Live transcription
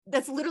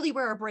That's literally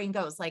where our brain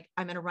goes. Like,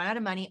 I'm going to run out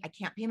of money. I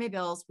can't pay my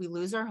bills. We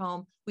lose our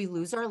home. We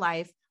lose our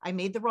life. I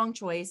made the wrong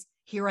choice.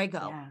 Here I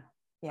go.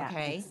 Yeah,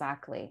 okay.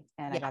 Exactly.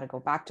 And I got to go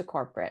back to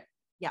corporate.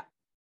 Yeah.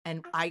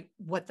 And I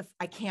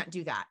can't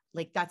do that.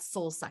 Like, that's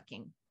soul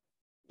sucking.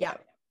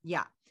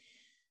 Yeah.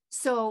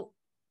 So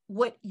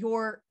what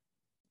you're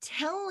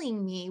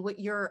telling me, what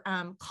your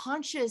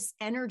conscious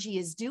energy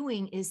is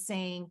doing is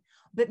saying,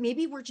 but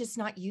maybe we're just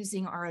not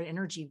using our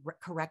energy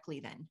correctly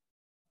then,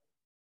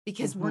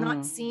 because we're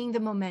not seeing the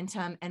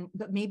momentum,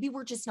 but maybe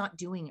we're just not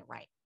doing it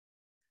right.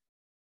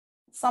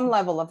 Some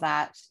level of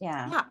that.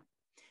 Yeah.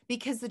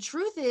 Because the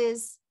truth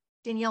is,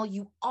 Danielle,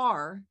 you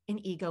are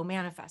an ego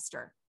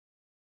manifester.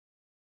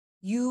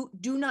 You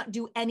do not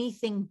do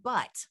anything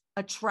but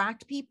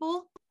attract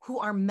people who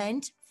are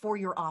meant for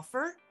your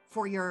offer,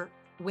 for your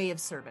way of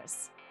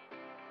service.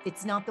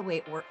 It's not the way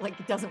it works. Like,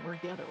 it doesn't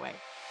work the other way.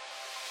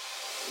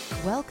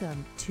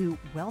 Welcome to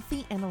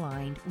Wealthy and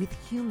Aligned with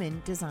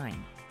Human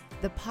Design,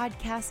 the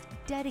podcast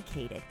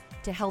dedicated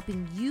to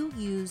helping you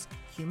use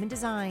human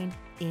design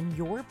in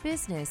your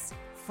business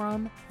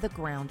from the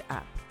ground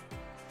up.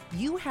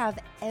 You have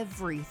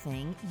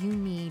everything you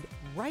need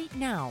right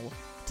now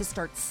to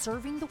start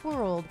serving the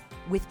world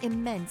with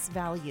immense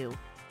value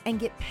and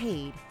get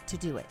paid to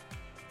do it.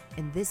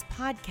 In this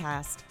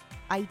podcast,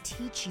 I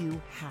teach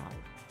you how.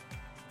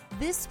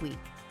 This week,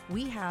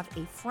 we have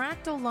a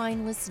Fractal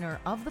Line listener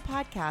of the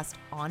podcast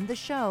on the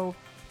show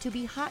to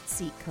be hot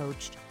seat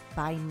coached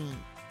by me.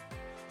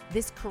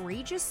 This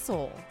courageous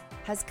soul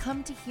has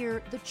come to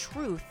hear the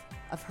truth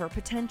of her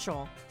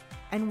potential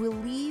and will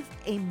leave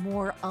a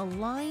more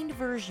aligned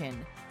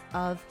version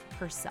of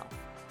herself.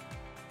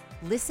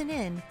 Listen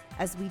in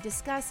as we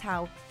discuss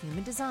how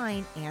human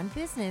design and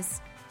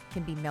business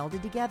can be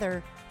melded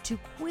together to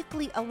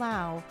quickly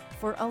allow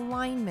for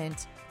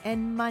alignment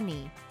and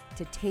money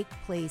to take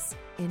place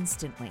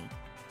instantly.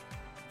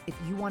 If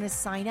you want to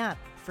sign up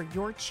for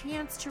your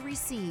chance to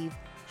receive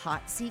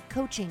hot seat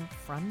coaching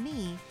from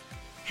me,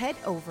 head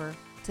over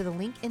to the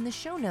link in the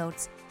show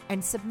notes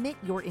and submit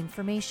your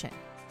information.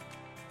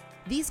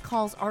 These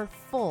calls are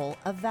full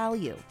of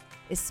value,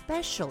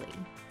 especially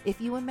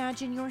if you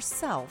imagine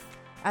yourself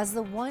as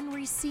the one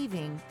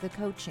receiving the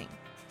coaching.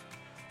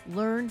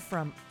 Learn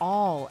from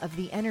all of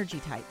the energy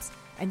types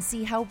and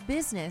see how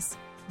business,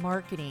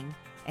 marketing,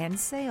 and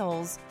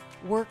sales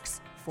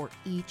works for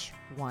each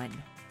one.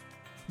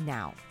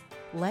 Now,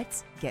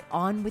 let's get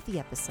on with the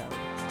episode.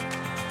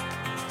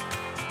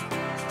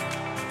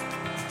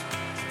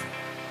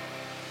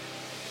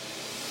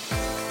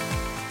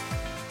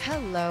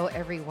 Hello,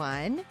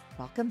 everyone.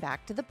 Welcome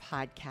back to the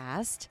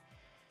podcast.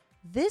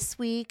 This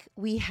week,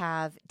 we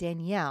have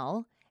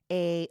Danielle,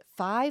 a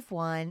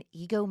 5-1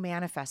 ego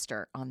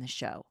manifester, on the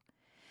show.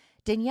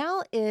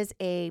 Danielle is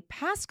a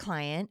past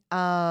client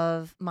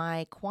of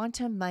my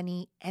Quantum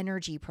Money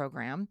Energy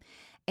program,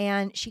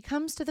 and she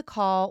comes to the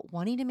call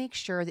wanting to make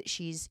sure that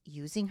she's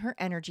using her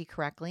energy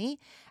correctly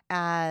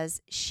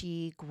as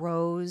she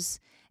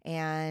grows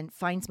and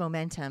finds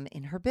momentum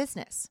in her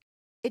business.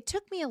 It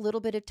took me a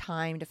little bit of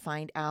time to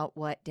find out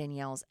what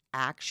Danielle's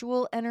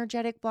actual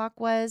energetic block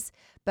was,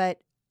 but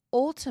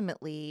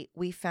ultimately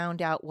we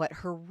found out what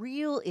her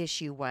real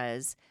issue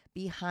was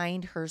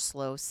behind her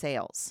slow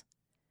sales.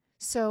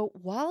 So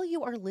while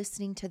you are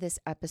listening to this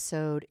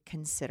episode,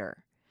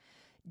 consider,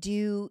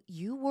 do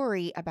you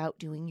worry about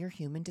doing your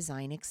human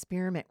design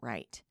experiment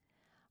right?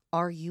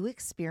 Are you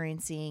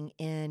experiencing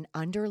an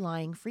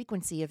underlying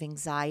frequency of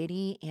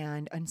anxiety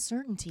and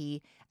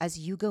uncertainty as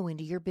you go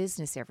into your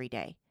business every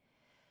day?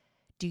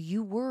 Do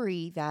you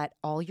worry that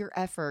all your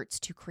efforts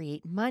to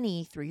create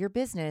money through your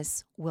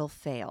business will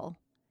fail?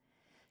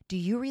 Do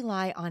you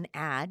rely on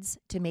ads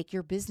to make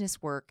your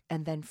business work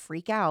and then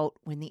freak out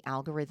when the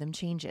algorithm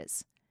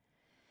changes?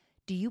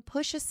 Do you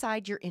push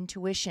aside your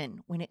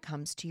intuition when it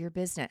comes to your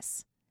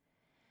business?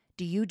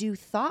 Do you do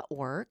thought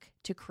work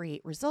to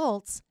create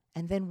results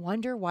and then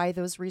wonder why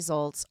those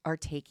results are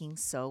taking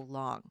so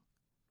long?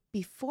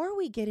 Before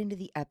we get into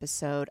the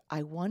episode,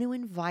 I want to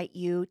invite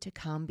you to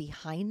come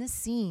behind the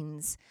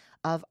scenes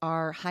of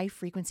our high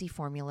frequency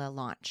formula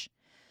launch.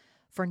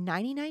 For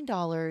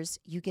 $99,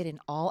 you get an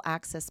all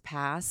access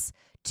pass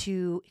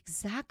to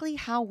exactly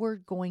how we're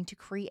going to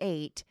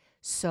create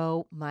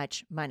so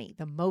much money,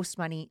 the most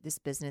money this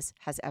business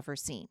has ever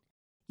seen.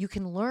 You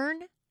can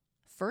learn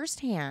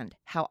firsthand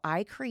how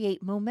I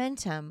create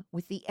momentum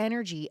with the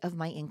energy of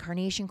my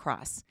incarnation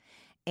cross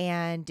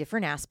and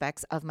different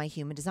aspects of my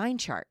human design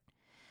chart.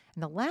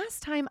 And the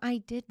last time I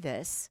did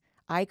this,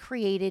 I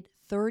created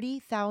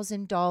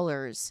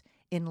 $30,000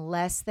 in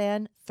less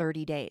than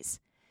 30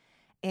 days.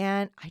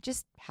 And I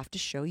just have to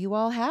show you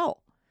all how.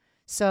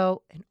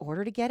 So in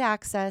order to get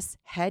access,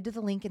 head to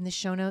the link in the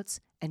show notes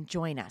and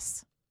join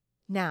us.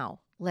 Now,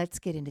 let's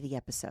get into the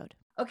episode.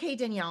 Okay,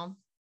 Danielle,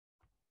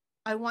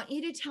 I want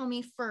you to tell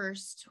me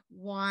first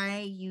why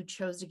you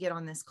chose to get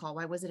on this call.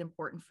 Why was it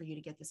important for you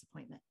to get this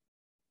appointment?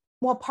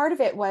 Well, part of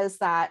it was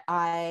that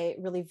I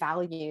really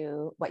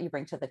value what you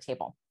bring to the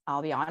table.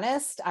 I'll be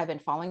honest, I've been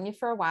following you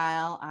for a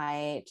while.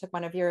 I took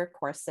one of your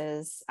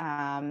courses,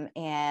 and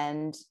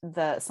a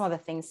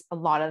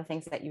lot of the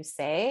things that you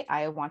say,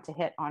 I want to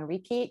hit on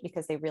repeat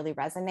because they really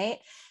resonate.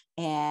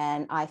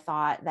 And I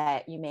thought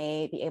that you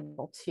may be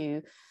able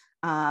to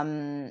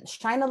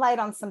shine a light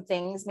on some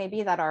things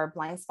maybe that are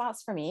blind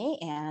spots for me.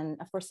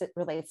 And of course, it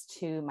relates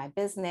to my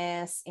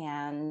business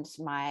and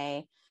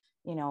my,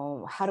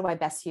 how do I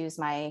best use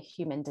my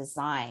human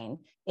design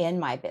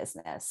in my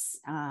business?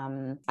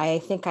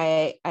 I think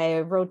I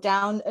wrote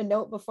down a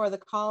note before the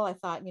call. I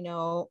thought,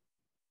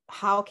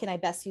 how can I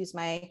best use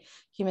my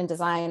human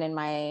design and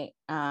my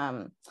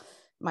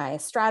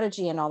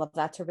strategy and all of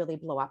that to really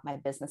blow up my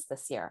business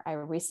this year. I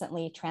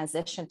recently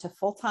transitioned to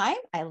full-time.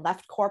 I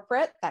left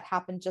corporate. That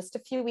happened just a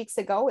few weeks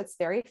ago. It's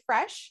very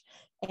fresh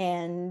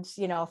and,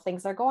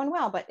 things are going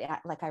well, but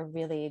like, I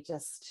really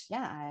just,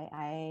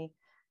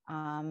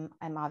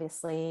 I'm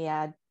obviously,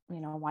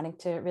 wanting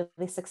to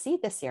really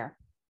succeed this year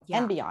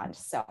and beyond.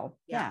 So,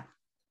 yeah.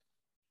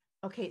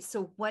 Okay.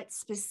 So what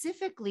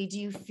specifically do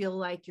you feel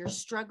like you're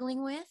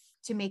struggling with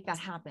to make that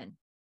happen?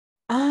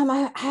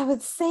 I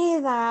would say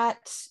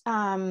that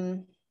I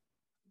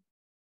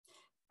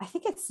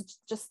think it's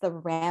just the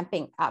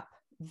ramping up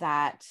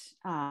that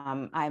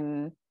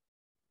I'm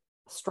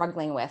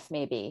struggling with,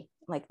 maybe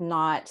like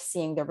not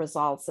seeing the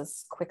results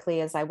as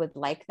quickly as I would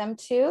like them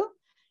to,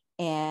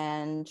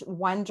 and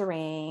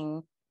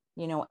wondering,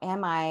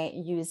 am I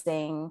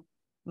using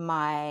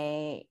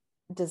my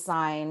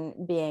design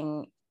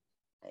being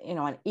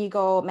an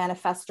ego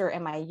manifestor?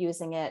 Am I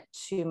using it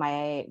to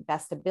my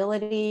best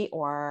ability,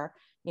 or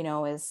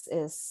am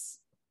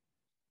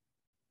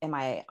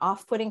I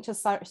off-putting to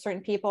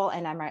certain people?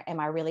 And am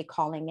I really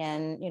calling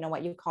in,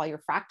 what you call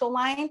your fractal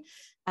line?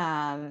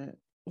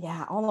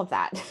 All of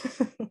that.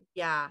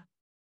 Yeah.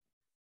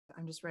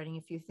 I'm just writing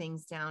a few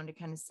things down to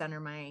kind of center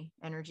my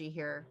energy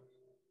here.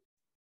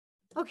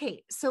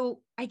 Okay.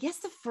 So I guess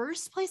the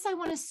first place I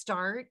want to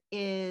start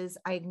is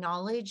I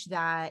acknowledge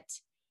that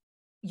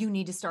you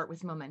need to start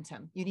with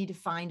momentum. You need to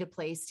find a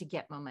place to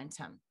get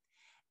momentum.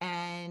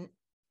 And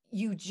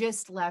you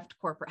just left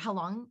corporate. How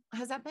long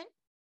has that been?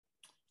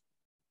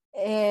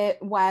 It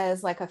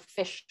was like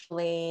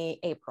officially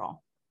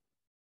April.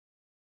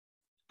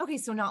 Okay.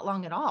 So not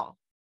long at all.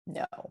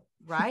 No.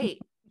 Right.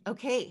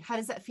 Okay. How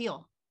does that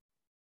feel?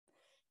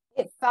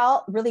 It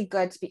felt really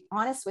good, to be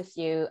honest with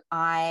you.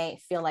 I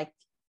feel like,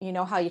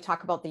 how you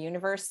talk about the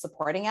universe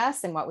supporting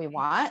us and what we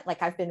want.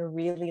 Like, I've been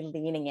really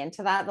leaning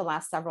into that the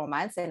last several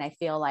months. And I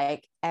feel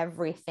like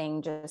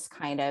everything just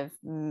kind of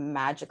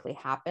magically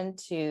happened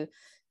to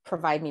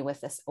provide me with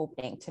this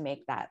opening to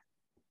make that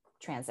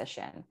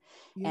transition.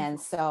 Beautiful.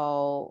 And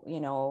so,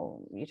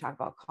 you talk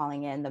about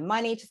calling in the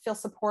money to feel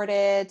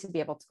supported, to be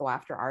able to go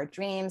after our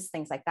dreams,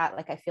 things like that.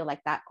 Like, I feel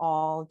like that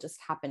all just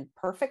happened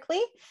perfectly.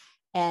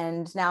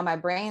 And now my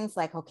brain's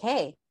like,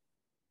 okay,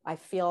 I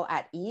feel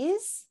at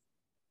ease.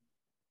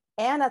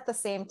 And at the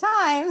same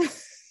time,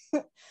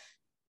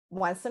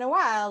 once in a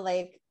while,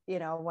 like,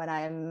 when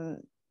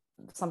I'm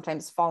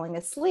sometimes falling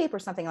asleep or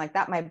something like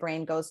that, my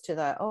brain goes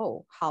to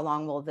how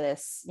long will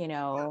this,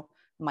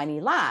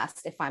 money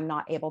last if I'm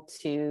not able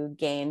to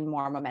gain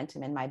more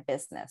momentum in my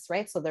business,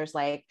 right? So there's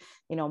like,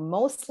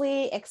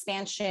 mostly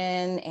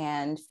expansion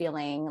and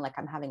feeling like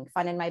I'm having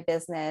fun in my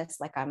business.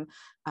 Like I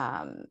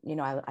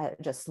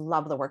just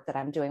love the work that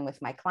I'm doing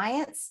with my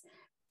clients.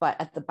 But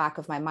at the back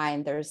of my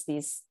mind, there's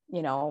these,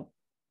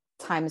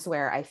 times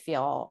where I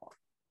feel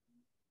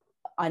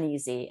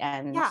uneasy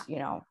and,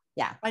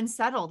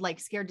 unsettled, like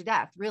scared to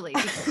death, really.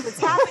 Because what's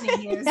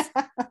happening is,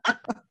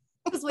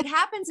 because what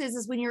happens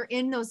is when you're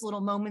in those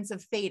little moments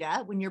of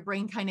theta, when your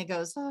brain kind of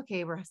goes,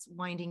 okay, we're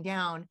winding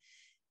down,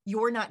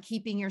 you're not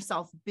keeping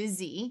yourself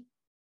busy.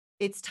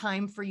 It's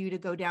time for you to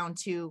go down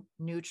to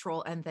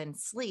neutral and then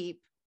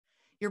sleep.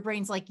 Your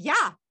brain's like,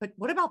 yeah, but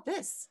what about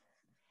this?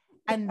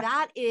 And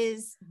that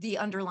is the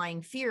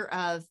underlying fear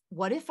of,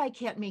 what if I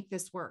can't make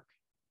this work?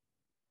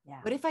 Yeah.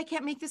 What if I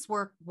can't make this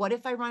work? What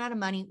if I run out of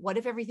money? What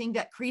if everything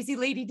that crazy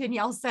lady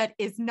Danielle said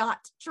is not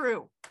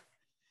true?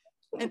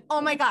 And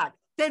oh my God,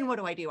 then what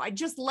do? I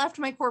just left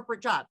my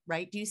corporate job,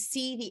 right? Do you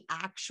see the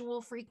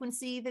actual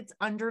frequency that's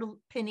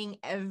underpinning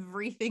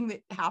everything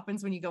that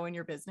happens when you go in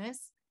your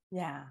business?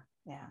 Yeah.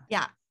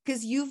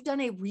 Because you've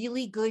done a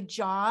really good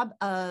job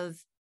of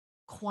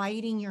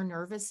quieting your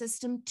nervous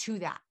system to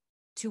that,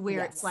 to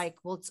where it's like,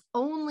 well, it's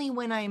only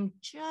when I'm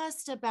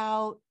just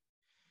about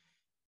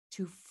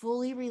to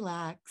fully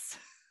relax.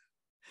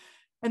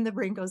 And the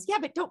brain goes, yeah,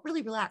 but don't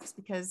really relax,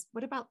 because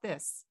what about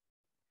this?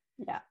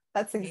 Yeah,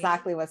 that's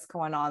exactly what's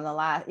going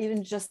on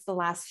even just the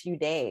last few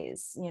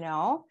days,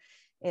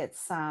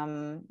 it's,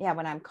 when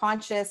I'm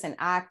conscious and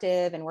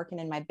active and working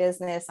in my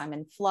business, I'm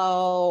in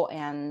flow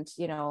and,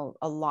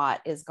 a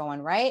lot is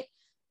going right.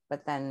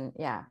 But then,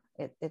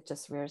 it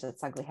just rears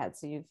its ugly head.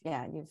 So you've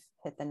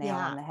hit the nail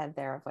on the head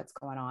there of what's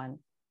going on.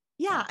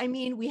 Yeah. I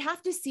mean, we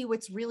have to see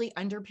what's really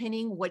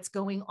underpinning what's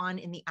going on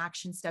in the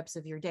action steps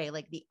of your day.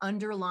 Like, the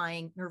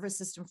underlying nervous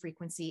system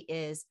frequency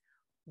is,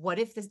 what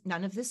if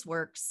none of this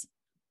works?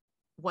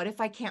 what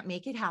if I can't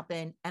make it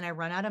happen and I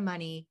run out of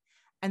money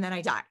and then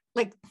I die?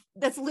 Like,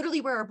 that's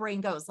literally where our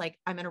brain goes. Like,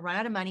 I'm going to run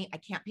out of money. I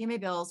can't pay my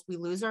bills. We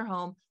lose our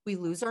home. We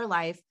lose our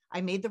life.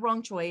 I made the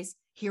wrong choice.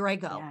 Here I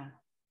go.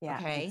 Yeah,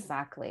 okay.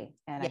 Exactly.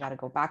 And I got to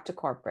go back to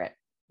corporate.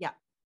 Yeah.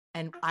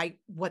 And I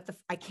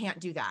can't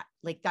do that.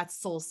 Like, that's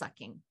soul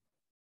sucking.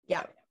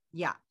 Yeah.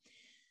 Yeah.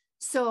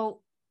 So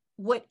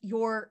what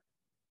you're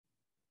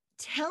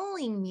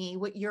telling me,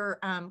 what your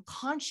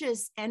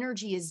conscious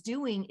energy is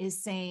doing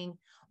is saying,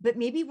 but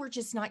maybe we're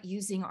just not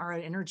using our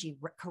energy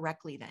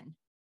correctly then,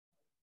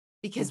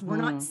 because we're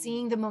not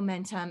seeing the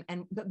momentum,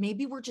 but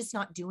maybe we're just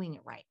not doing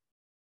it right.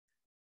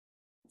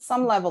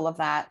 Some level of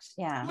that.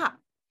 Yeah. Yeah.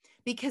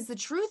 Because the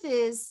truth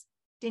is,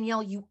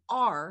 Danielle, you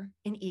are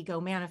an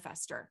ego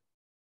manifester.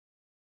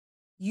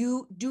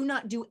 You do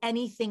not do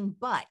anything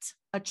but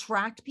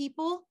attract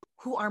people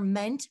who are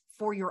meant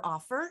for your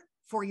offer,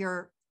 for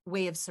your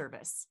way of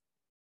service.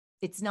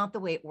 It's not the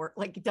way it works.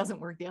 Like, it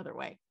doesn't work the other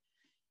way.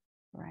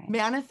 Right.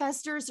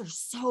 Manifestors are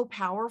so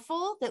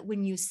powerful that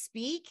when you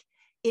speak,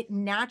 it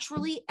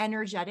naturally,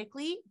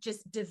 energetically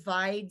just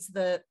divides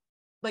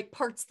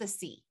parts the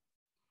sea.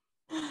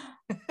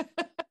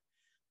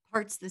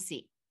 Parts the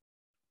sea.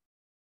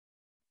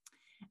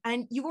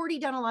 And you've already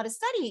done a lot of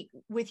study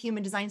with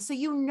human design.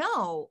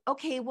 So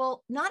okay,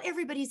 well, not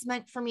everybody's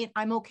meant for me. And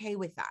I'm okay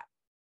with that.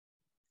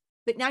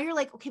 But now you're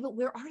like, okay, but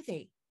where are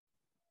they?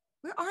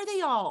 Where are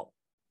they all?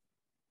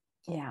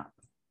 Yeah.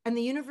 And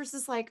the universe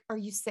is like, are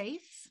you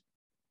safe?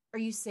 Are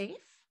you safe?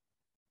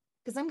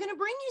 Because I'm going to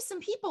bring you some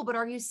people, but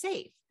are you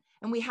safe?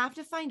 And we have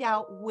to find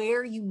out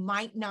where you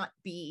might not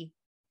be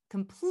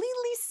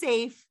completely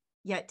safe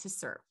yet to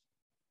serve.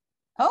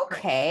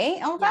 Okay.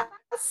 Oh,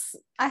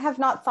 I have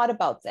not thought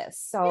about this.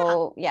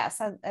 So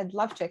yes, I'd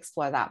love to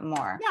explore that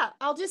more. Yeah.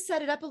 I'll just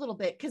set it up a little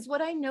bit. Cause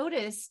what I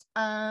noticed,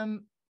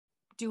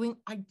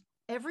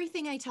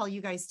 everything I tell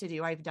you guys to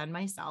do, I've done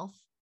myself.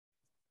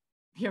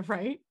 Yeah.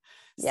 Right.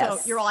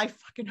 Yes. So you're all, I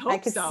fucking hope I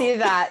could so. see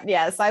that.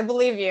 Yes. I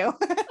believe you.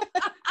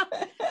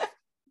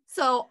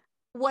 So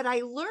what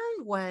I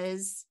learned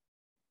was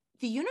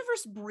the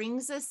universe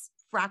brings us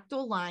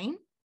fractal line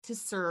to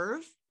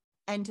serve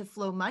and to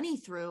flow money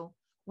through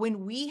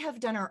when we have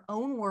done our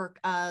own work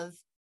of,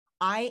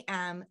 I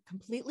am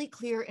completely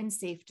clear and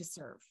safe to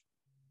serve.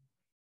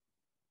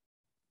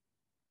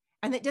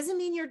 And that doesn't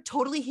mean you're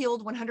totally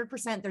healed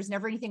 100%. There's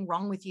never anything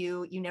wrong with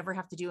you. You never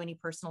have to do any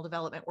personal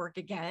development work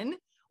again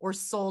or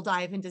soul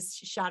dive into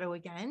shadow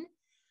again.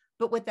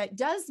 But what that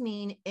does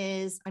mean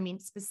is,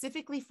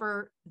 specifically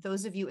for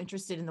those of you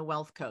interested in the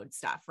wealth code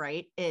stuff,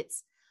 right?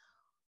 It's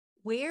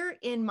where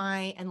in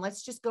and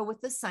let's just go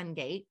with the sun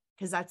gate,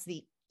 because that's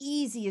the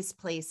easiest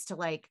place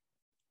to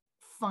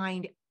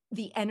find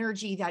the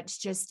energy that's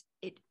just,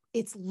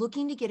 it's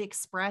looking to get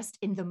expressed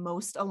in the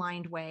most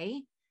aligned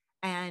way.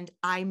 And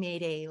I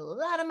made a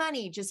lot of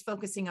money just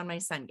focusing on my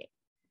sun gate.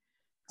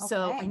 Okay.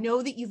 So I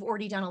know that you've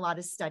already done a lot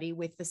of study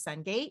with the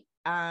sun gate.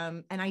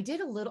 And I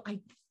did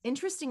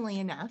interestingly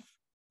enough,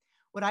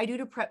 what I do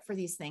to prep for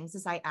these things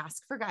is I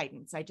ask for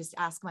guidance. I just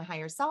ask my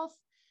higher self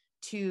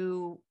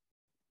to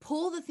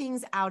pull the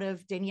things out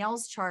of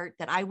Danielle's chart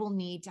that I will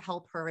need to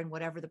help her in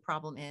whatever the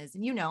problem is.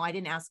 And I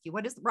didn't ask you,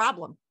 what is the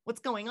problem?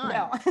 What's going on?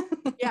 No.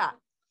 Yeah.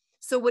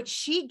 So what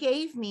she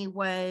gave me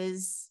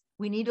was,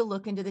 we need to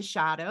look into the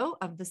shadow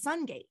of the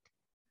sun gate.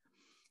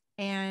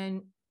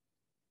 And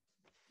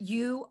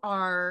you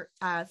are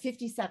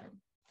 57.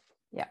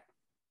 Yeah.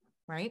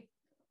 Right?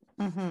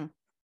 Mm-hmm.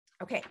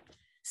 Okay.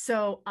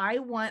 So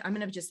I'm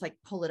going to just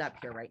pull it up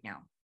here right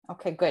now.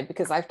 Okay, good.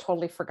 Because I've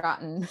totally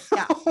forgotten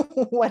Yeah.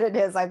 what it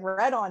is. I've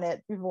read on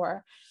it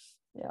before.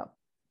 Yeah.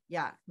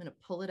 Yeah. I'm going to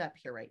pull it up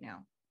here right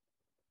now.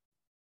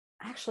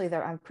 Actually,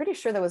 I'm pretty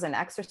sure there was an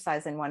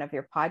exercise in one of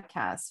your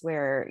podcasts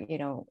where,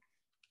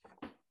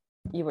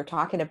 you were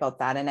talking about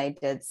that, and I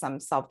did some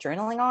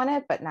self-journaling on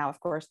it, but now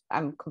of course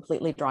I'm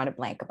completely drawn a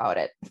blank about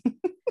it.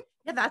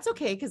 Yeah, that's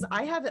okay. Cause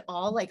I have it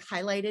all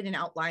highlighted and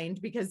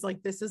outlined because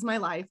this is my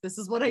life. This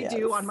is what I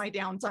do on my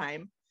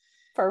downtime.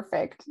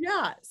 Perfect.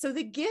 Yeah. So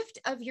the gift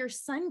of your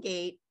sun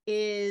gate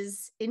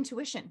is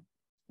intuition.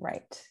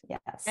 Right.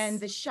 Yes.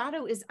 And the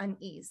shadow is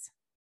unease.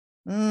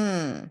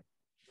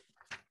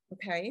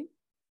 Okay.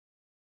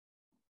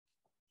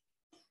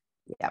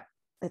 Yep.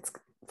 It's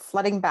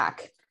flooding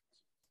back.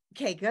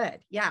 Okay, good.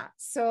 Yeah.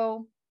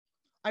 So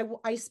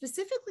I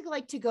specifically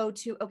like to go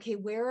to, okay,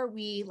 where are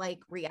we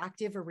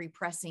reactive or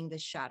repressing the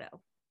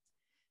shadow?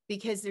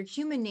 Because their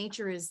human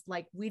nature is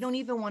we don't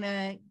even want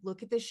to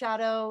look at the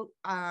shadow.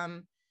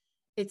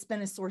 It's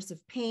been a source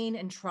of pain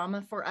and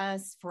trauma for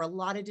us for a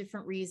lot of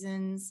different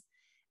reasons.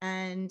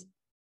 And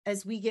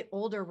as we get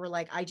older, we're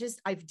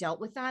I've dealt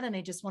with that and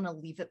I just want to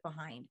leave it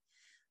behind.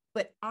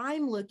 But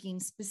I'm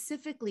looking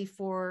specifically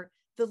for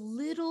the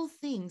little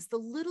things, the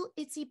little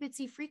itsy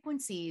bitsy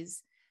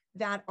frequencies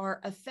that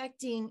are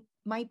affecting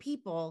my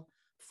people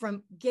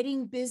from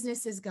getting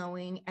businesses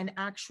going and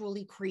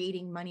actually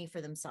creating money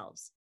for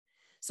themselves.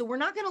 So we're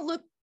not going to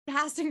look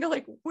past and go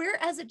where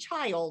as a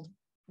child,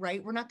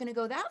 right? We're not going to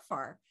go that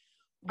far.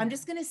 I'm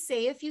just going to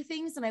say a few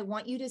things and I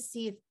want you to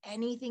see if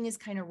anything is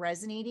kind of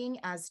resonating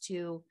as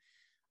to,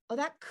 oh,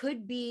 that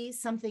could be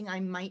something I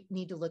might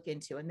need to look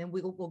into. And then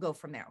we'll go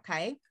from there.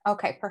 Okay.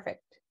 Okay.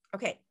 Perfect.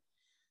 Okay.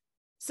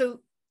 So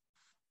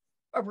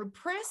a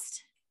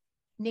repressed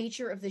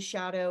nature of the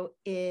shadow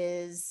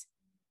is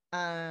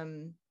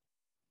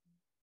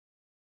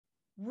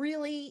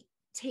really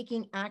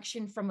taking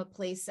action from a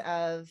place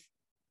of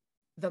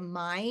the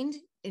mind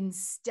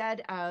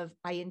instead of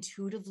I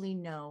intuitively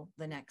know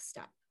the next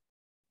step.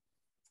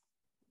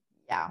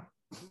 Yeah.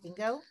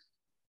 Bingo.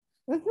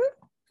 Mm-hmm.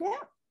 Yeah,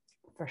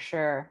 for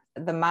sure.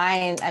 The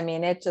mind, I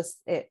mean,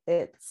 it's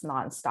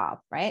nonstop,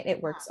 right?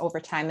 It works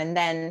overtime. And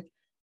then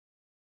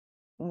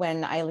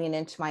when I lean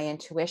into my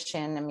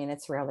intuition, I mean,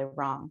 it's rarely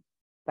wrong,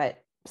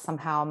 but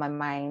somehow my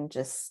mind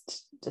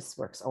just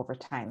works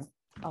overtime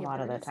a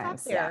lot of the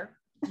times. There.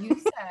 Yeah.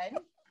 You said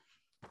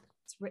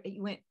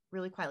you went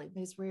really quietly,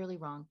 but it's rarely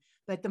wrong.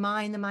 But the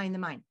mind.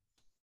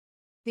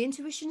 The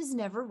intuition is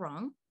never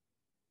wrong.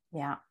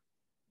 Yeah.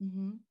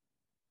 Mm-hmm.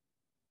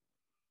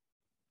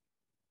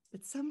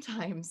 But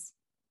sometimes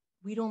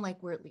we don't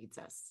like where it leads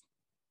us.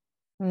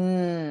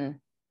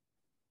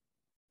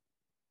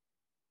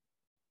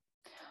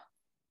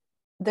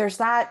 There's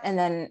that. And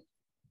then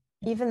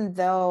even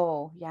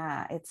though,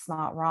 it's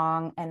not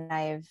wrong and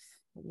I've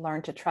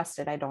learned to trust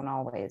it, I don't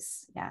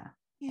always. Yeah.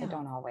 I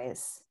don't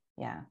always.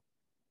 Yeah.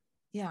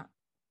 Yeah.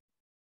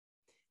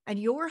 And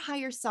your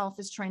higher self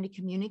is trying to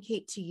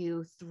communicate to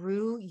you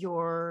through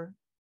your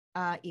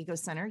ego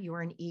center. You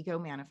are an ego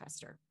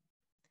manifester.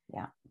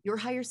 Yeah. Your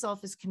higher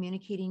self is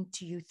communicating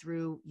to you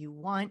through you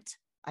want,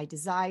 I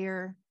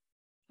desire,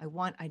 I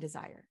want, I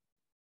desire.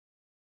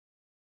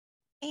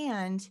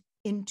 And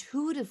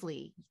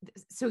intuitively,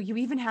 so you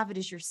even have it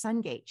as your sun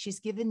gate. She's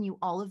given you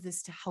all of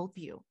this to help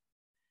you.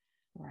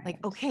 Right.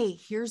 Like, okay,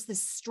 here's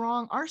this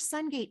strong, our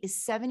sun gate is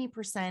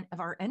 70%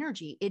 of our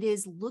energy. It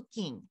is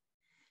looking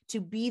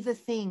to be the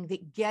thing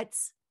that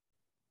gets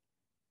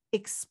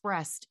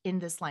expressed in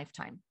this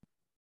lifetime.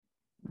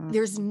 Mm-hmm.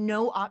 There's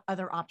no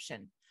other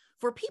option.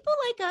 For people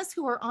like us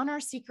who are on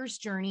our seeker's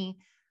journey,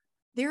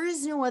 there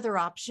is no other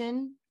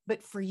option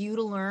but for you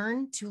to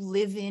learn to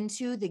live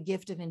into the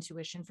gift of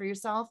intuition for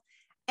yourself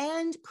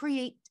and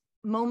create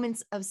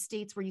moments of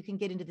states where you can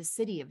get into the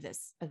city of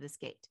this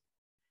gate.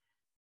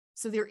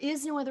 So there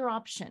is no other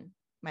option,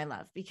 my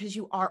love, because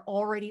you are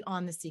already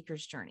on the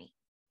seeker's journey.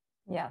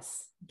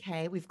 Yes.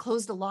 Okay. We've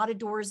closed a lot of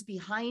doors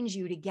behind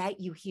you to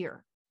get you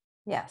here.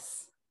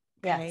 Yes.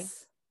 Okay?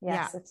 Yes.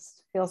 Yes. Yeah. It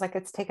feels like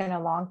it's taken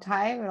a long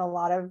time and a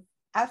lot of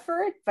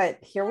effort, but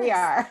here we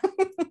are.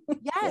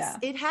 Yes,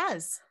 it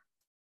has.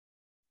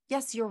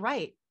 Yes, you're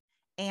right.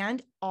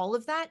 And all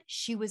of that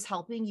she was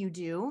helping you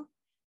do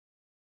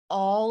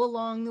all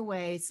along the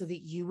way so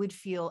that you would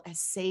feel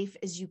as safe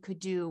as you could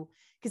do.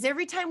 Because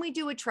every time we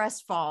do a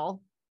trust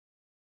fall,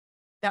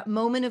 that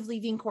moment of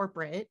leaving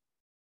corporate,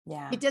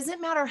 it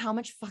doesn't matter how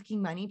much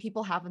fucking money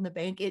people have in the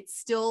bank. It's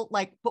still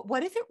like, but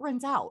what if it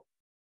runs out?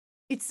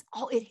 It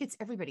hits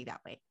everybody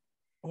that way.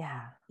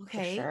 Yeah.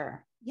 Okay. For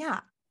sure. Yeah.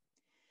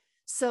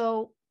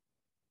 So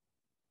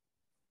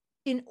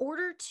in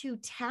order to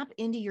tap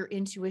into your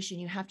intuition,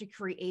 you have to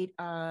create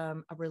a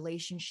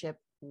relationship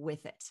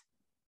with it.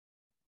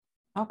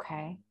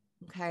 Okay.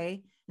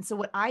 Okay. And so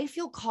what I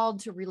feel called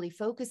to really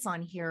focus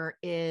on here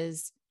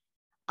is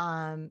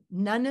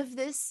none of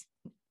this,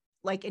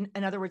 like in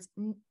other words,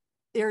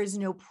 there is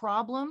no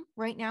problem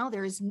right now.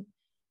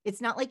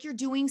 It's not like you're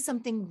doing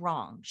something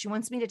wrong. She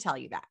wants me to tell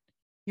you that.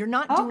 You're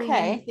not doing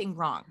anything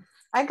wrong.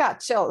 I got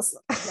chills.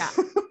 Yeah.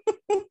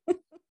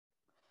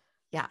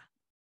 Yeah.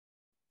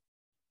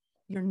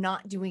 You're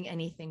not doing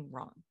anything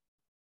wrong.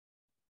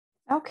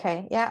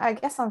 Okay. Yeah. I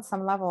guess on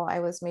some level I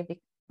was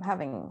maybe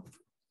having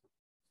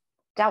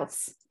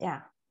doubts.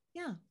 Yeah.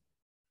 Yeah.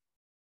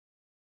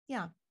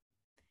 Yeah.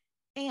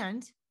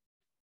 And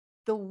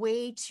the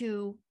way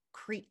to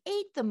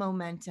create the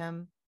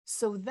momentum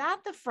so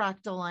that the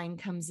fractal line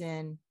comes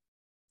in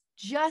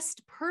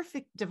just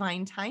perfect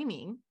divine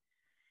timing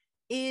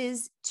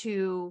is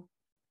to,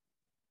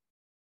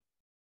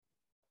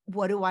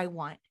 what do I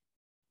want?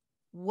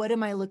 What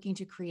am I looking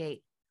to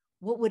create?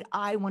 What would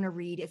I want to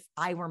read if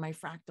I were my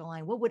fractal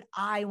line? What would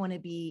I want to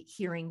be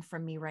hearing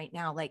from me right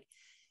now? Like,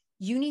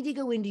 you need to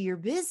go into your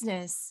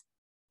business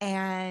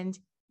and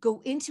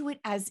go into it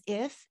as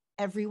if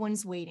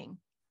everyone's waiting.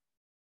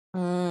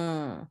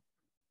 They're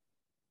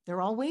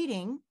all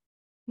waiting,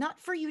 not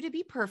for you to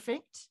be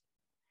perfect,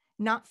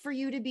 not for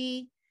you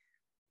to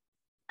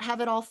have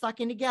it all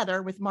fucking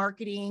together with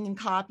marketing and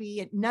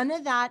copy. And none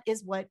of that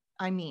is what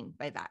I mean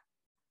by that.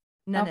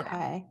 None of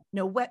that.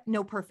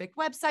 No perfect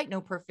website, no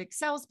perfect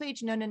sales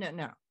page.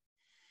 No.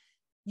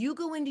 You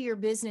go into your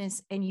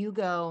business and you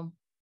go,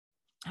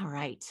 all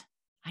right,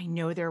 I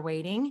know they're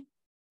waiting.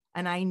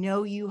 And I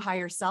know you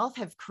higher self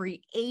have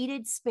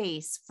created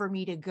space for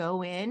me to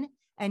go in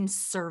and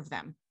serve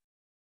them.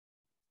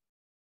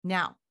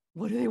 Now,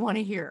 what do they want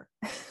to hear?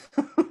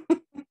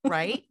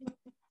 Right?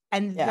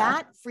 And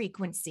that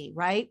frequency,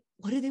 right?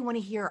 What do they want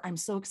to hear? I'm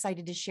so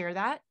excited to share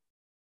that.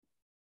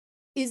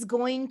 is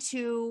going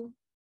to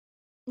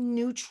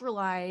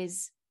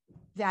neutralize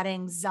that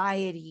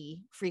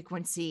anxiety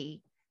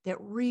frequency that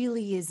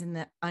really is in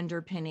the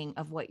underpinning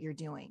of what you're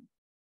doing.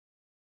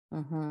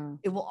 Mm-hmm.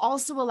 It will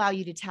also allow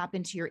you to tap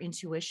into your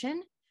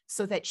intuition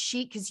so that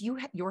because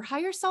your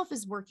higher self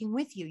is working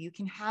with you. You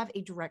can have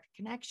a direct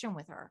connection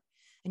with her,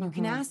 and you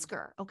can ask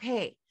her,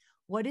 okay,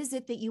 what is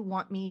it that you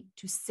want me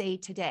to say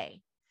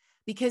today?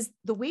 Because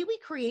the way we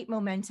create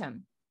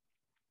momentum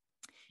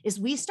is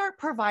we start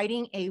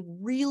providing a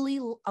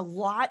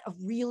lot of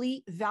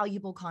really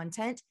valuable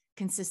content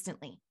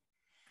consistently.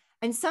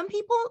 And some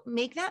people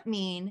make that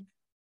mean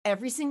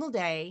every single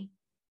day,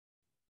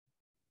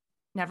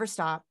 never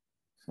stop.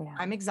 Yeah.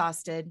 I'm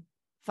exhausted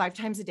 5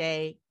 times a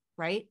day,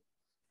 right?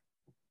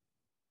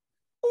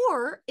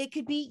 Or it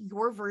could be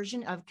your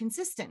version of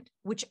consistent,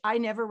 which I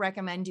never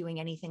recommend doing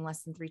anything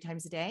less than 3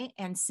 times a day.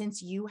 And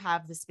since you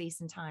have the space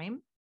and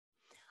time,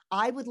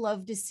 I would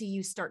love to see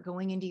you start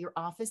going into your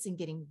office and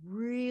getting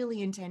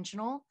really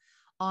intentional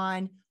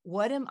on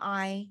what am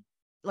I,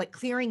 like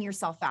clearing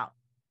yourself out,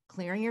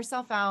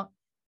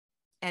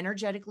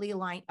 energetically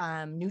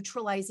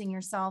neutralizing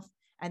yourself,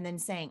 and then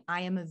saying,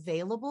 I am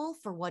available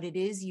for what it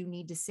is you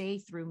need to say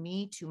through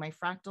me to my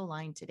fractal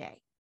line today.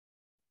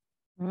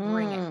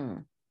 Bring it.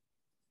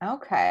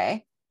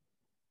 Okay.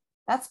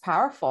 That's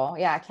powerful.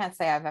 Yeah. I can't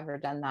say I've ever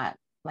done that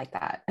like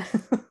that.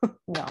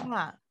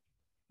 No.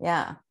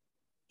 Yeah.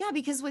 Yeah.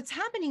 Because what's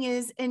happening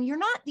is, and you're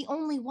not the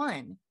only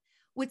one,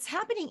 what's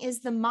happening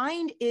is the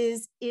mind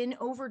is in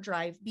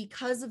overdrive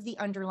because of the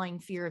underlying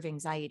fear of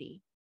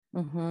anxiety.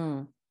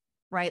 Mm-hmm.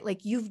 Right?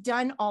 Like you've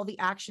done all the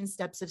action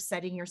steps of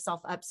setting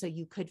yourself up so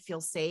you could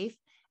feel safe.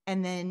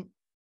 And then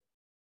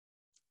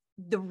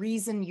the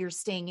reason you're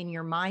staying in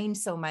your mind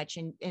so much,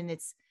 and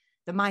it's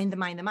the mind,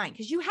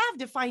 because you have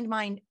defined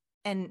mind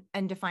and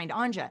defined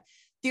Anja.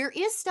 There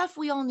is stuff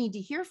we all need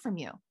to hear from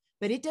you,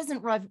 but it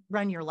doesn't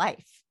run your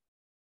life.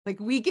 Like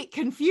we get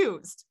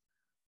confused.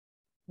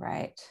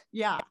 Right.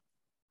 Yeah.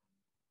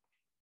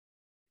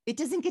 It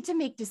doesn't get to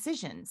make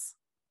decisions.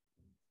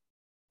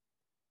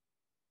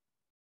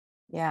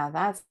 Yeah,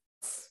 that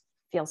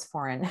feels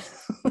foreign.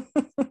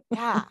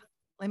 Yeah.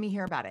 Let me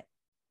hear about it.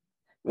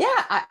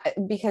 Yeah,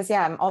 because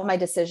all my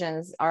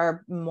decisions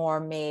are more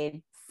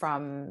made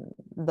from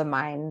the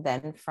mind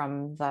than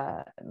from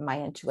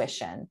my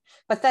intuition.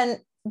 But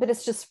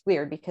it's just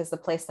weird because the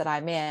place that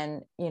I'm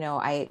in,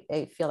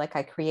 I feel like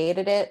I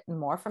created it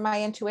more from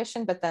my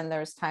intuition, but then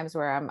there's times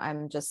where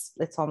I'm just,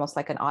 it's almost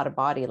like an out of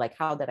body. Like,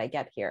 how did I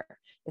get here?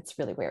 It's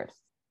really weird.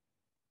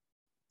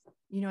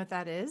 You know what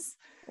that is?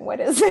 What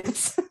is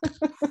it?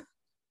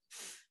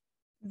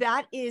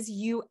 That is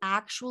you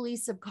actually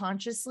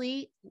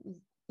subconsciously,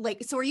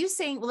 like, so are you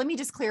saying, well, let me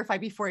just clarify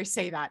before I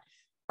say that.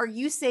 Are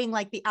you saying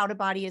like the out of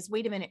body is,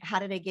 wait a minute, how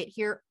did I get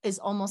here? Is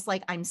almost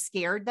like I'm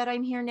scared that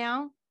I'm here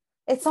now?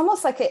 It's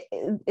almost like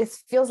it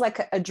feels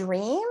like a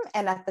dream.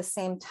 And at the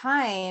same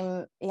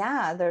time,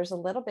 there's a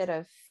little bit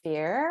of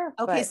fear.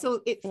 Okay.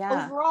 So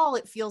overall,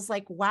 it feels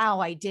like, wow,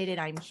 I did it.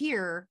 I'm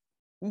here.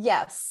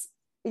 Yes.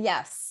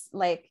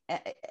 Like,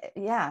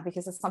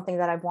 because it's something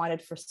that I've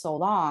wanted for so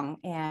long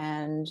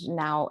and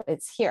now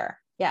it's here.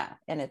 Yeah.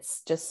 And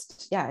it's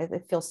just,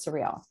 it feels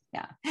surreal.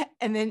 Yeah.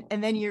 And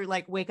then you're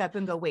like, wake up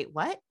and go, wait,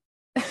 what?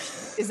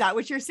 Is that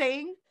what you're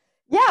saying?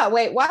 Yeah.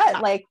 Wait, what? Yeah.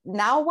 Like,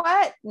 now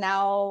what?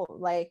 Now,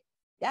 like,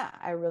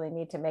 I really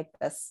need to make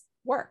this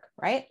work.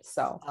 Right.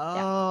 So,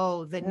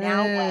 the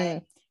now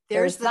what?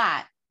 There's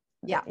that.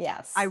 Yeah.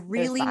 Yes. I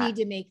really need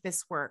to make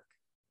this work.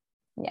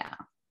 Yeah.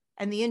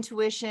 And the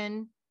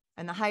intuition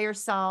and the higher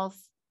self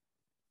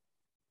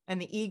and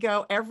the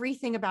ego,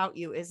 everything about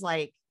you is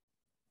like,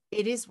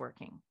 it is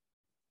working.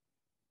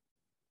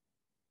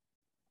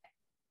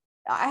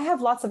 I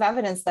have lots of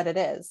evidence that it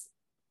is.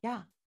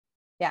 Yeah.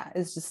 Yeah.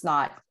 It's just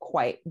not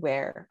quite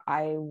where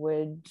I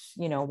would,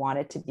 want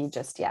it to be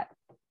just yet.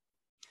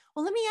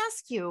 Well, let me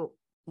ask you,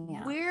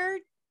 where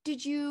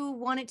did you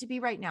want it to be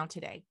right now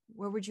today?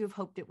 Where would you have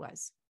hoped it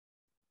was?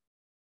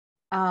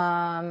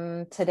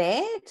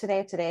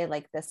 Today,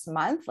 like this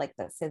month, like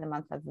let's say the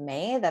month of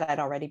May, that I'd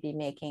already be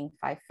making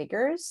 5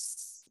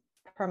 figures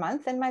per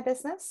month in my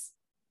business.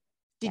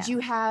 Did you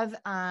have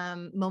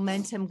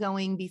momentum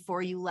going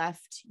before you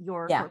left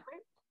your corporate?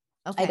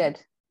 Okay. I did.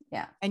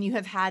 Yeah. And you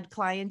have had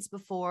clients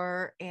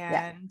before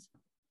and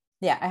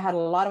I had a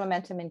lot of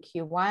momentum in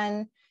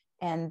Q1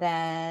 and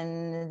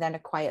then a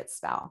quiet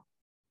spell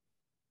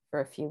for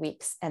a few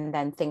weeks. And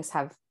then things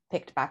have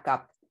picked back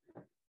up,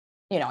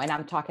 and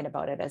I'm talking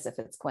about it as if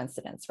it's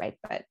coincidence, right?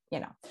 But,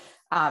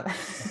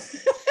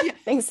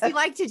 things we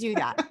like to do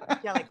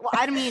that. Yeah. Like, well,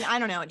 I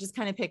don't know. It just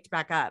kind of picked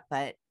back up,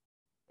 but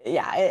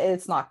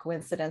it's not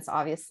coincidence,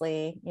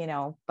 obviously,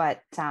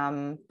 but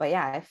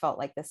I felt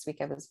like this week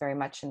I was very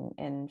much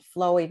in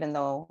flow, even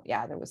though,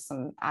 there was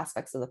some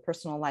aspects of the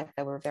personal life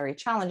that were very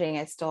challenging.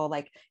 I still,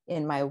 like,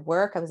 in my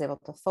work, I was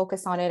able to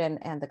focus on it.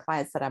 And the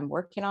clients that I'm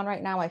working on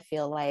right now, I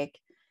feel like,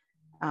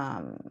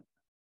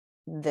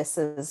 this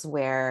is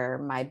where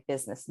my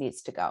business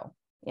needs to go.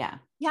 Yeah.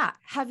 Yeah.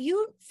 Have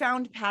you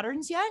found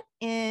patterns yet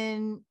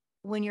in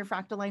when your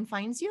fractal line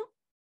finds you?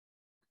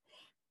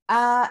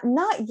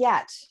 Not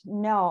yet.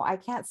 No, I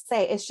can't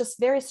say. It's just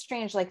very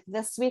strange. Like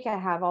this week, I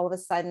have all of a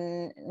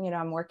sudden,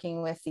 I'm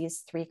working with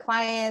these 3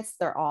 clients.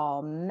 They're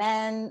all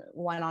men,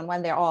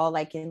 one-on-one. They're all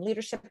like in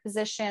leadership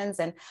positions.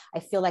 And I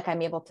feel like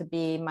I'm able to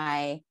be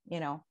my,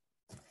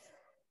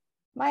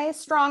 my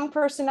strong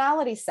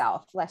personality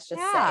self, let's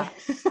just say.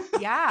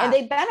 Yeah. And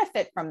they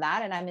benefit from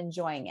that, and I'm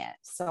enjoying it.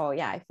 So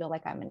yeah, I feel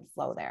like I'm in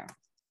flow there.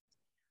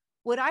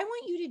 What I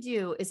want you to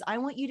do is I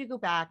want you to go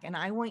back and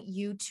I want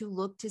you to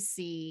look to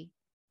see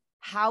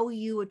how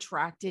you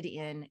attracted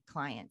in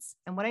clients.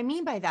 And what I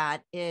mean by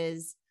that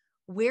is,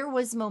 where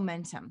was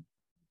momentum?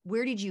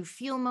 Where did you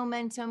feel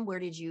momentum? Where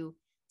did you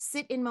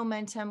sit in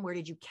momentum? Where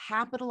did you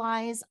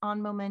capitalize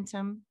on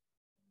momentum?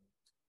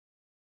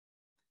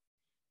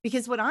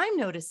 Because what I'm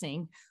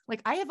noticing,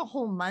 like I have a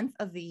whole month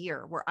of the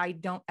year where I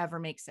don't ever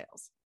make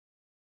sales.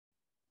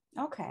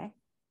 Okay.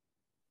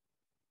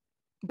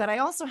 But I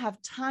also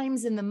have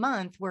times in the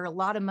month where a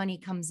lot of money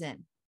comes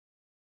in.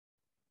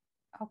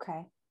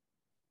 Okay.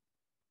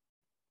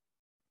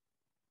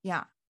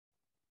 Yeah.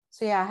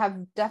 So yeah, I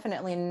have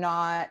definitely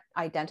not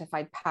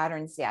identified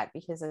patterns yet,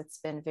 because it's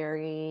been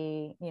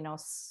very,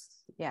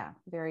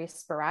 very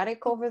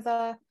sporadic over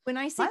the when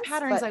I say months,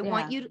 patterns, I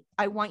want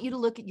you to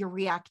look at your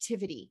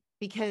reactivity,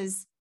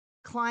 because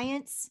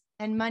clients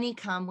and money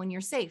come when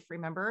you're safe,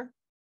 remember?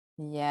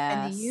 Yes.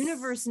 And the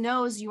universe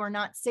knows you are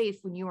not safe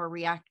when you are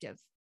reactive.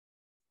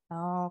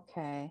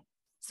 Okay.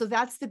 So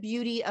that's the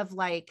beauty of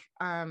like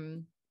a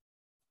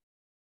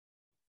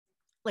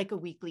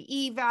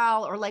weekly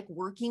eval, or like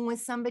working with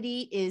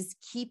somebody, is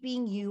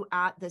keeping you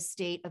at the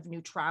state of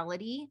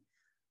neutrality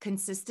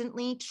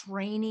consistently,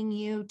 training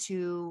you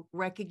to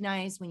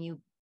recognize when you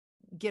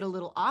get a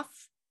little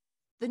off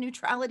the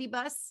neutrality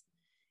bus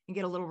and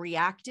get a little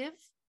reactive,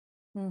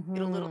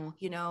 get a little,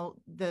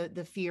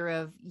 the fear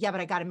of, yeah,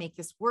 but I got to make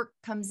this work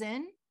comes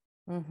in,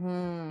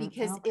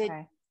 because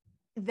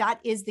that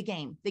is the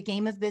game. The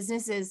game of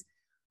business is,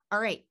 all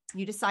right,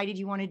 you decided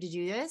you wanted to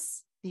do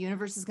this. The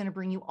universe is going to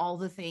bring you all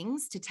the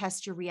things to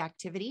test your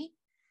reactivity,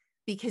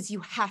 because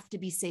you have to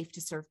be safe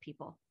to serve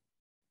people.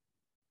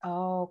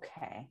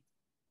 Okay.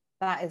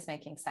 That is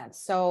making sense.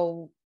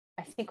 So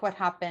I think what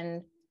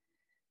happened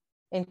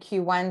in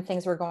Q1,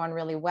 things were going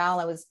really well.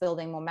 I was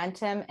building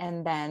momentum,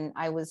 and then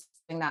I was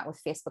doing that with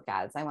Facebook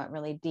ads. I went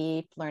really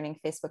deep learning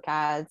Facebook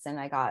ads, and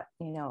I got,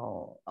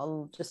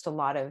 just a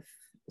lot of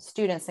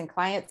students and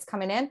clients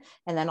coming in.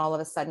 And then all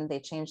of a sudden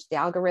they changed the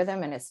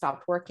algorithm and it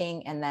stopped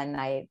working. And then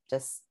I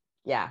guess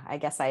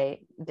I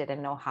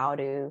didn't know how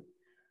to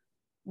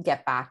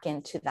get back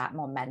into that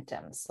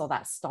momentum. So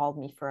that stalled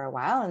me for a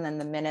while. And then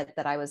the minute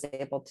that I was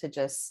able to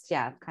just,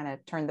 kind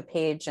of turn the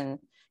page and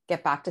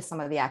get back to some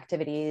of the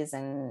activities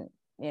and,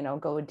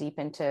 go deep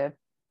into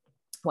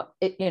what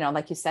it,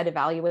 like you said,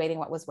 evaluating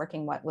what was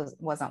working, what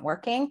wasn't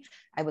working,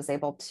 I was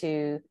able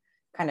to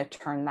kind of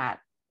turn that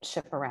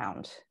ship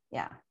around.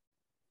 Yeah.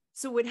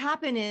 So what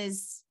happened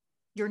is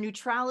your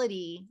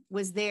neutrality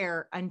was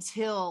there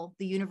until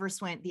the universe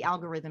went, the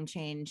algorithm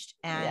changed,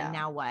 and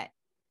now what?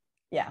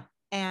 Yeah.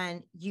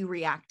 And you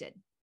reacted.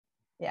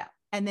 Yeah.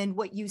 And then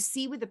what you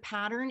see with the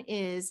pattern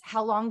is,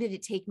 how long did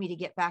it take me to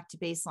get back to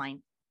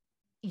baseline?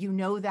 You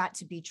know that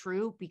to be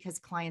true because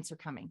clients are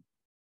coming.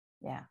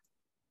 Yeah.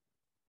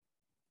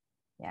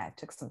 Yeah. It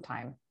took some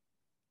time.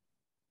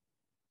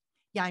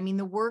 Yeah. I mean,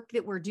 the work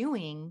that we're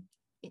doing,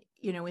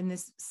 in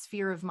this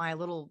sphere of my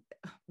little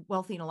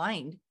Wealthy and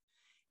Aligned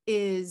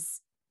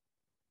is,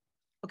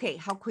 okay,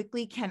 how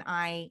quickly can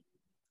I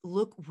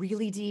look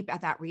really deep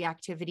at that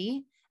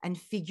reactivity and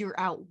figure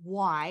out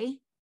why,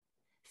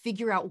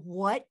 figure out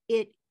what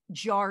it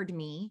jarred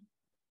me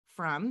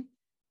from,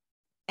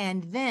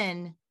 and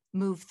then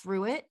move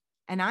through it.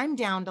 And I'm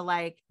down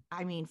to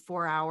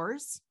 4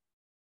 hours,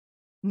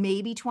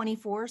 maybe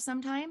 24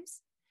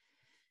 sometimes.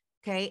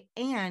 Okay.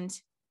 And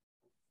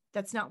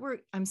that's not where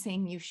I'm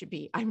saying you should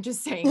be. I'm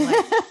just saying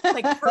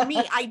like for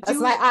me, I do.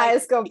 My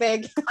eyes go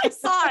big. I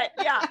saw it.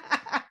 Yeah.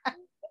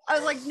 I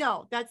was like,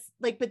 no, that's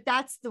but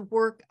that's the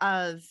work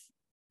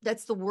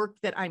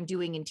that I'm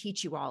doing and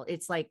teach you all.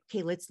 It's like,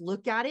 okay, let's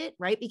look at it,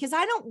 right? Because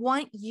I don't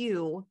want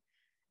you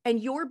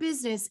and your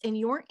business and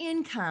your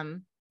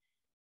income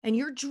and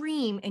your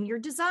dream and your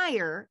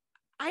desire.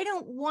 I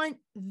don't want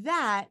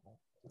that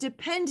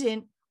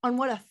dependent on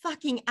what a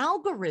fucking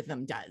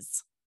algorithm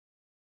does.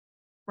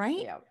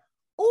 Right. Yeah.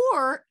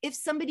 Or if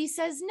somebody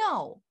says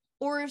no,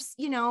 or if,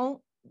 the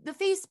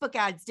Facebook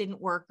ads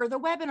didn't work, or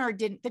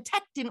the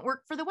tech didn't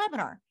work for the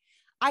webinar.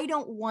 I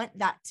don't want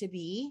that to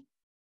be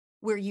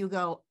where you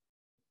go,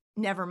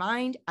 never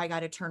mind, I got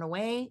to turn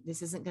away.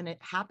 This isn't going to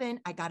happen.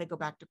 I got to go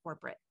back to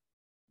corporate.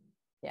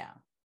 Yeah.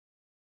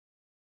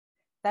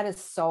 That is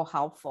so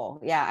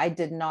helpful. Yeah. I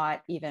did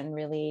not even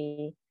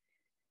really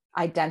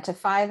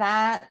identify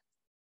that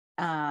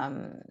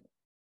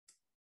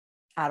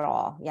at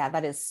all. Yeah.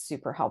 That is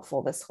super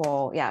helpful. This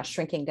whole,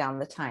 shrinking down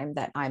the time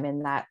that I'm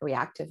in that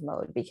reactive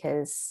mode,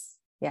 because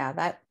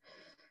that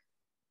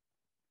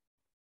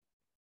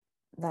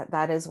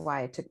is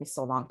why it took me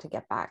so long to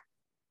get back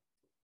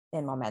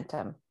in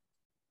momentum,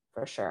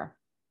 for sure.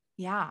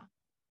 Yeah.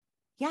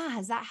 Yeah.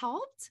 Has that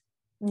helped?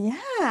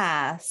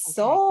 Yeah,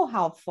 so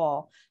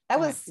helpful. That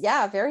was,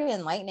 very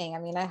enlightening. I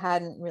mean, I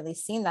hadn't really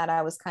seen that.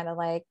 I was kind of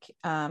like,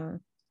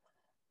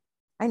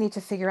 I need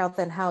to figure out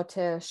then how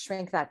to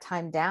shrink that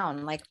time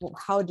down. Like,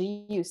 how do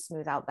you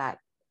smooth out that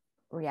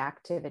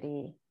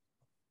reactivity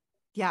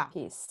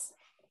piece?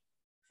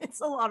 It's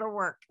a lot of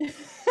work.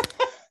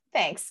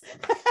 Thanks.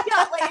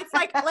 Yeah, like it's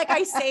like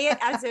I say it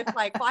as if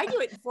like, well, I do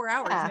it in 4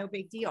 hours, no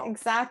big deal.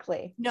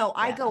 Exactly. No,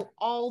 I go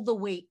all the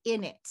way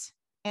in it,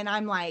 and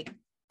I'm like,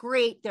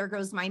 great, there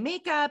goes my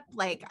makeup.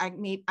 Like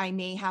I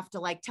may have to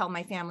like tell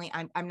my family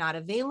I'm not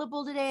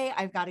available today.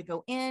 I've got to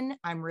go in.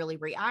 I'm really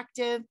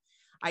reactive.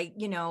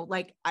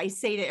 Like I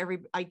say to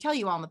I tell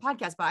you on the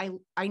podcast, but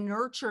I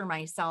nurture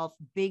myself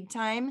big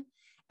time,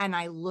 and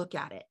I look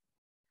at it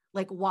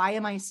like, why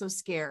am I so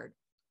scared?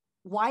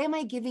 Why am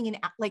I giving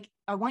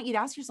I want you to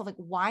ask yourself, like,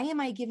 why am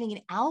I giving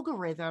an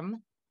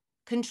algorithm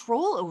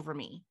control over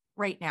me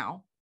right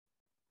now?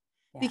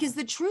 Yeah. Because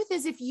the truth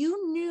is, if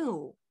you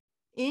knew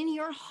in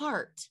your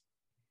heart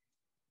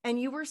and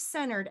you were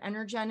centered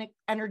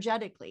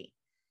energetically,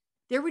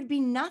 there would be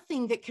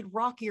nothing that could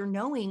rock your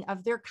knowing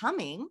of their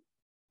coming,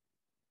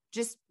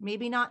 just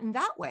maybe not in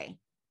that way.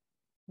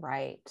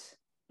 Right.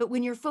 But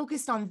when you're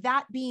focused on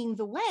that being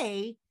the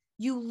way,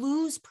 you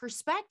lose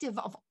perspective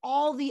of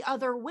all the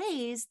other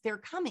ways they're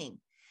coming.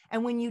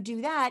 And when you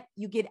do that,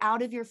 you get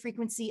out of your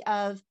frequency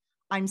of,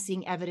 I'm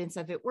seeing evidence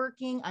of it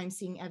working. I'm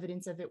seeing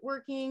evidence of it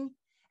working.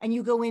 And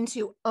you go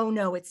into, oh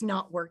no, it's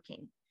not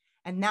working.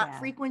 And that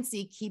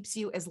frequency keeps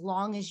you, as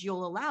long as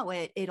you'll allow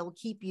it, it'll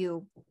keep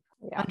you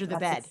under the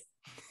bed.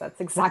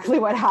 That's exactly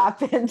what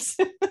happened.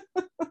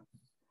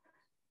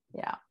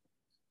 Yeah.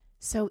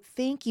 So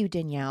thank you,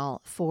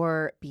 Danielle,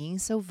 for being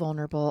so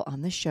vulnerable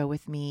on the show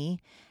with me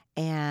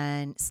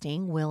and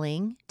staying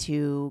willing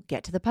to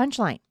get to the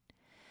punchline.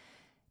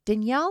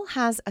 Danielle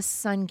has a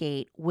sun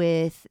gate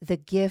with the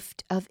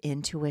gift of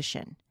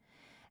intuition.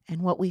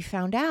 And what we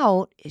found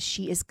out is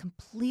she is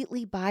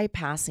completely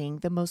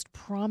bypassing the most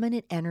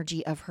prominent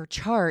energy of her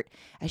chart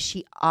as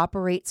she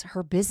operates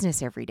her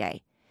business every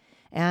day.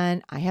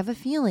 And I have a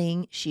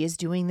feeling she is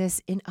doing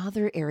this in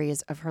other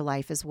areas of her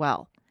life as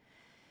well.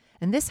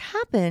 And this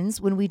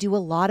happens when we do a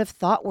lot of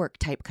thought work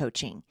type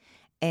coaching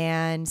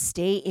and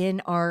stay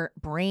in our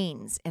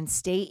brains and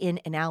stay in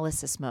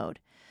analysis mode.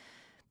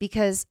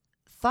 Because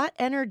thought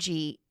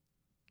energy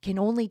can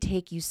only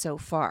take you so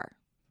far.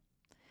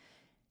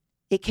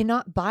 It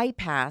cannot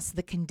bypass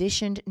the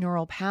conditioned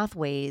neural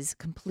pathways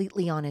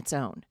completely on its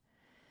own.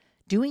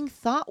 Doing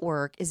thought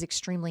work is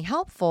extremely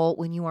helpful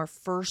when you are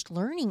first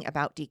learning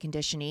about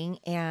deconditioning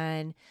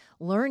and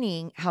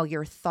learning how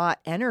your thought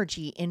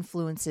energy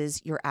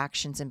influences your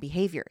actions and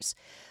behaviors.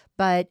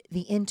 But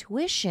the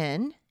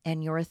intuition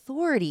and your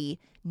authority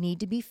need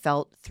to be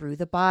felt through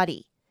the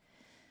body.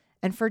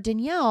 And for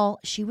Danielle,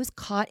 she was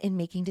caught in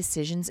making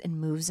decisions and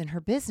moves in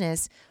her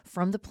business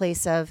from the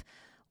place of,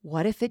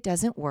 what if it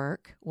doesn't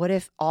work? What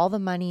if all the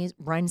money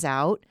runs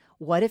out?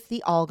 What if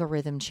the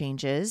algorithm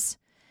changes?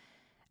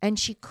 And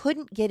she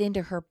couldn't get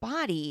into her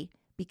body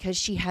because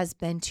she has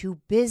been too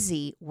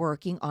busy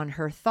working on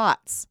her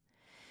thoughts.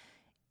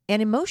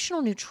 And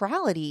emotional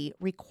neutrality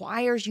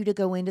requires you to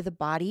go into the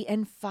body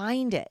and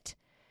find it.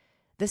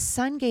 The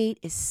sun gate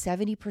is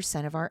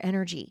 70% of our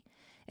energy.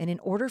 And in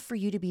order for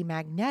you to be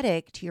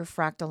magnetic to your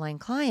fractal line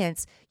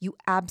clients, you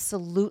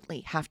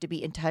absolutely have to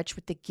be in touch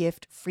with the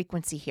gift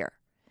frequency here.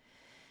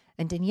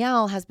 And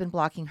Danielle has been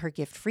blocking her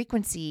gift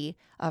frequency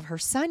of her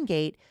sun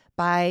gate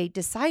by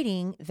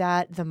deciding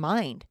that the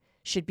mind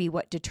should be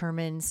what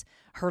determines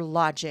her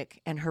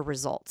logic and her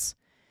results.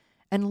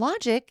 And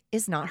logic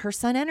is not her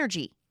sun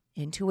energy.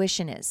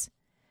 Intuition is.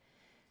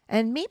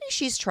 And maybe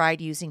she's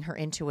tried using her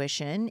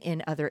intuition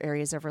in other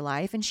areas of her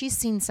life and she's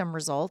seen some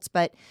results,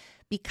 but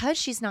because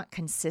she's not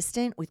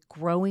consistent with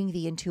growing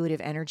the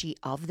intuitive energy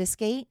of this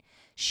gate,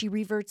 she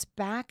reverts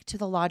back to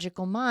the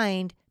logical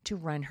mind to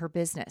run her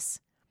business.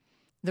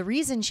 The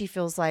reason she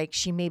feels like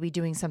she may be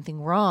doing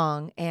something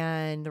wrong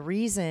and the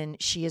reason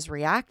she is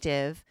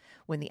reactive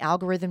when the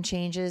algorithm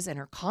changes and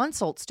her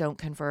consults don't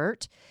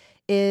convert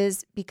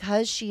is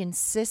because she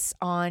insists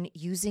on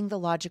using the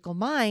logical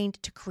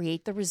mind to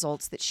create the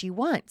results that she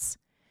wants.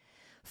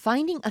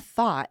 Finding a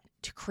thought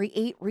to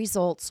create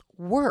results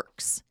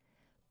works,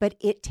 but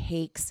it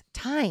takes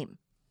time.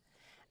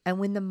 And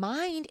when the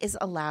mind is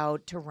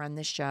allowed to run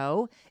the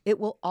show, it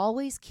will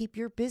always keep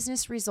your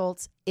business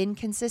results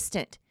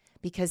inconsistent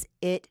because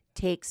it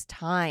takes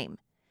time.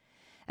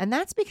 And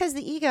that's because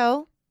the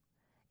ego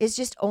is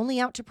just only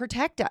out to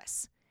protect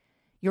us.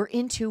 Your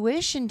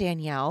intuition,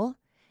 Danielle,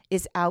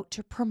 is out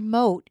to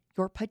promote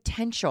your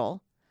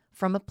potential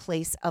from a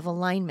place of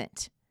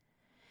alignment.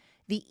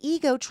 The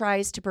ego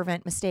tries to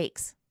prevent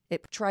mistakes.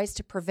 It tries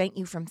to prevent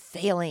you from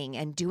failing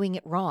and doing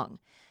it wrong.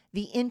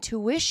 The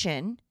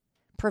intuition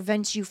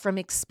prevents you from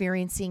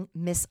experiencing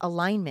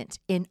misalignment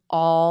in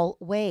all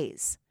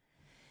ways.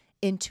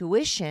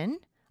 Intuition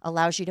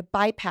allows you to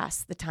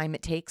bypass the time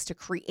it takes to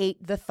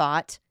create the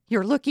thought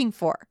you're looking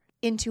for.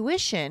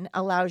 Intuition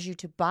allows you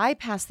to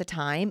bypass the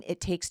time it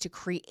takes to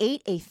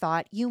create a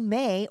thought you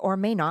may or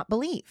may not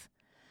believe.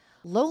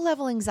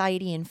 Low-level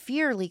anxiety and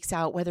fear leaks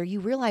out whether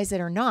you realize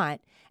it or not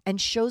and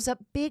shows up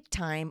big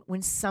time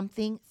when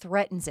something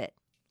threatens it,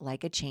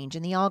 like a change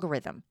in the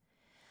algorithm.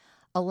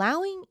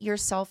 Allowing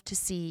yourself to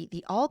see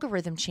the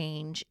algorithm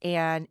change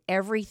and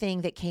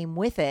everything that came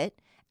with it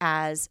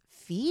as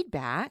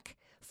feedback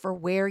for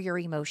where your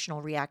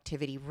emotional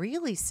reactivity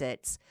really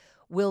sits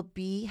will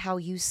be how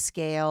you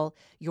scale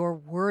your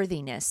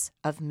worthiness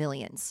of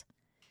millions.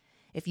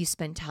 If you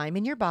spend time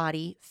in your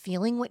body,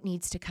 feeling what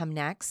needs to come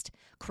next,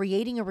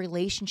 creating a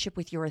relationship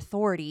with your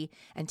authority,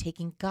 and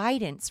taking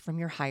guidance from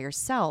your higher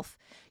self,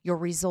 your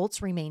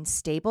results remain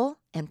stable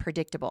and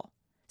predictable.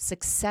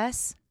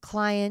 Success,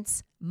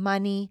 clients,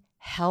 money,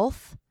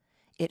 health,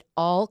 it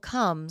all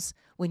comes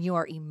when you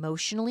are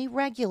emotionally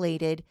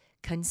regulated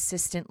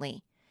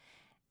consistently.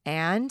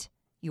 And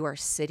you are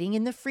sitting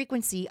in the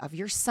frequency of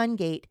your sun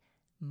gate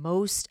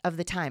most of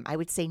the time. I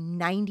would say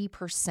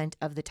 90%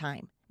 of the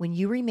time. When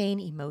you remain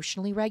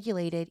emotionally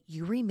regulated,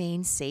 you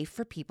remain safe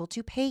for people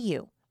to pay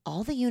you.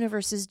 All the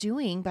universe is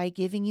doing by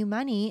giving you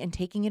money and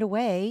taking it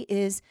away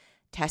is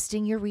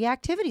testing your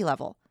reactivity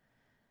level.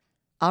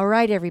 All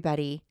right,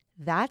 everybody,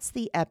 that's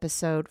the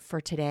episode for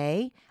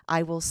today.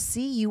 I will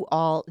see you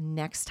all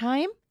next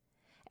time.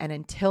 And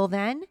until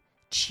then,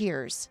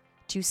 cheers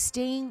to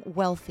staying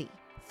wealthy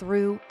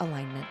through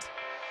alignment.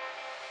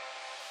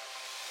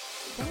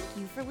 Thank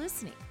you for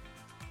listening.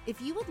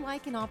 If you would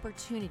like an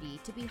opportunity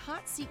to be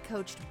hot seat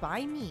coached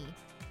by me,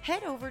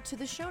 head over to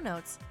the show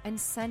notes and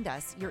send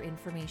us your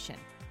information.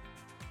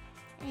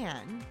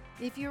 And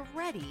if you're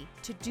ready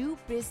to do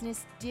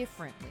business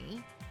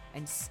differently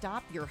and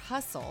stop your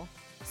hustle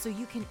so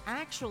you can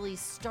actually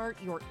start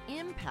your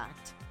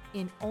impact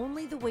in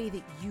only the way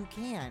that you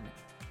can,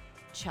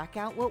 check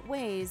out what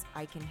ways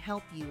I can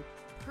help you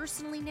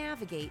personally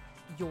navigate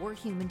your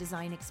human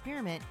design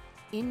experiment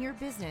in your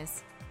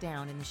business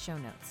down in the show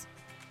notes.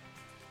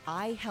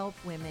 I help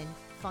women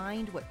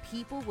find what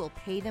people will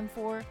pay them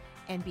for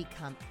and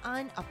become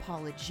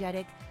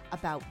unapologetic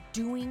about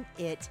doing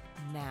it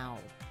now.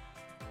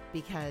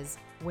 Because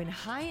when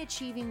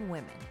high-achieving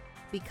women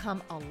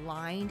become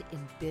aligned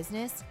in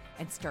business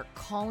and start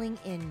calling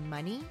in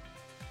money,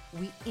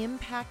 we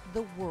impact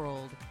the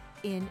world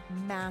in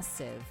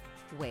massive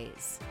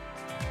ways.